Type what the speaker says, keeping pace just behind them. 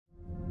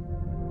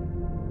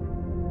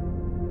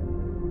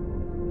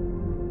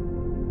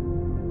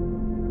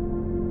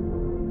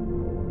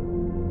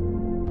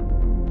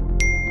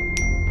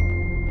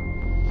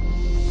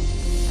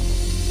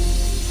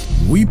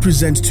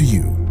present to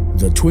you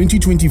the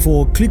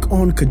 2024 Click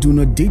on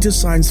Kaduna Data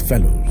Science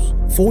Fellows,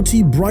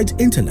 40 bright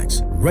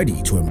intellects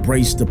ready to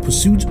embrace the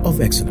pursuit of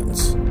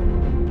excellence.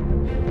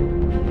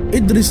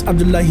 Idris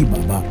Abdullahi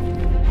Baba,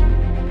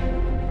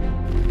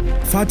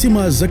 Fatima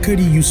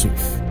Zakari Yusuf,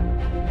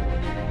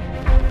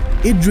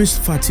 Idris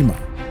Fatima,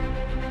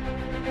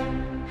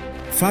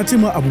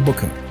 Fatima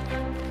Abubakar,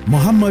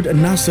 Muhammad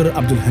Nasir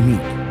Abdul Hamid,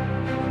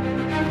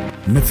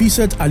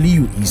 Nafisat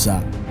Aliyu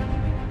Isa,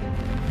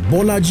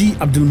 Bolaji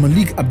Abdul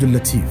Malik Abdul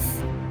Latif,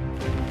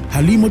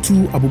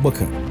 Halimatu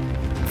Abubakar,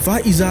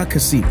 Faiza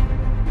Kassim,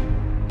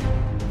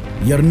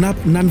 Yarnab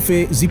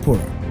Nanfe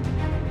Zipora,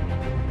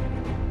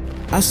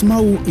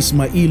 Asmau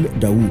Ismail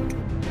Dawood,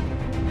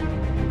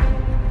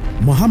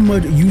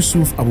 Muhammad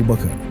Yusuf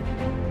Abubakar,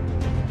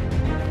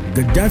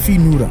 Gaddafi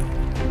Nura,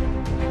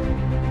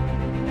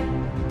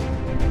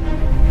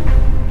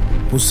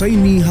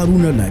 Hussaini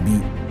Haruna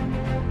Labi,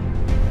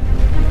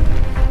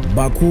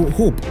 Bako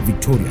Hope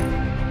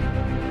Victoria,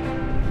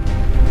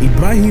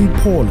 Ibrahim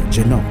Paul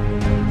Janau,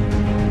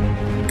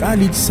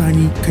 Khalid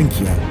Sani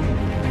Kankia,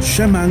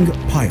 Shemang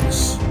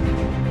Pius,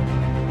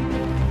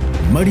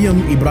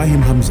 Maryam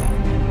Ibrahim Hamza,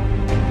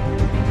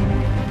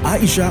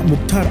 Aisha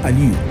Mukhtar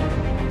Aliyu,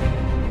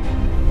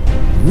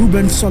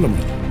 Ruben Solomon,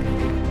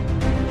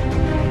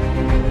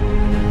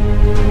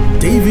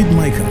 David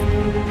Micah,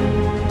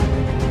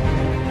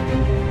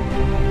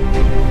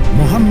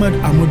 Muhammad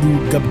Ahmadu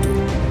Gabdo,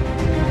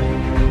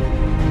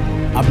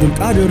 Abdul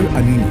Qadir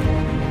Aminu,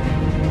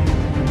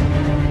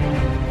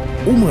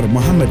 Umar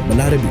Muhammad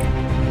Balarabi,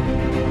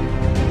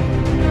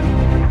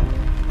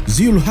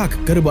 Ziul Haq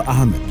Garba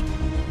Ahmed,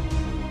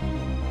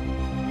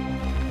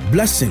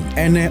 Blessing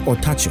Ene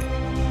Otache,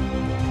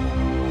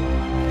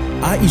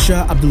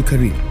 Aisha Abdul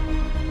Karim,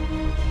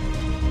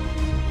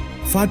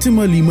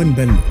 Fatima Liman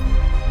Bello,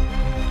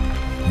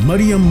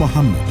 Maryam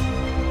Muhammad,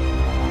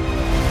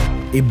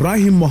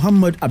 Ibrahim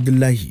Muhammad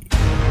Abdullahi,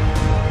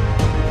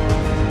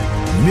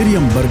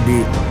 Miriam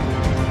Barde,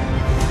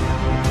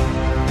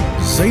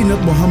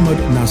 Zainab Muhammad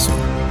Nasir,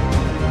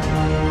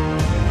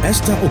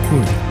 Esther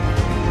Okura,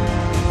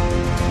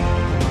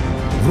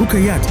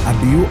 Rukayat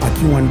Abiyo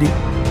Akiwande,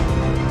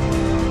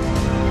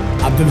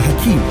 Abdul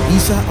Hakim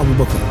Isa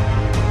Abubakar,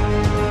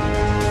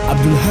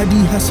 Abdul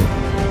Hadi Hassan,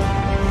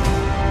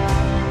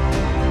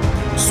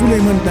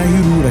 Suleiman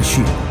Dahiru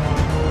Rashid,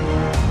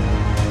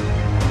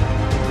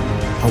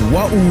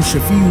 Hawa'u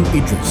Shafiu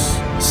Idris,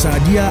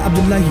 Sadia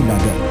Abdullahi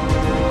Lagar,